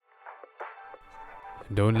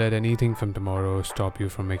Don't let anything from tomorrow stop you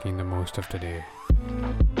from making the most of today.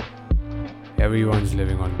 Everyone's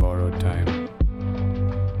living on borrowed time.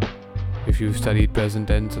 If you've studied present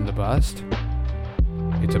tense in the past,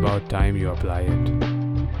 it's about time you apply it.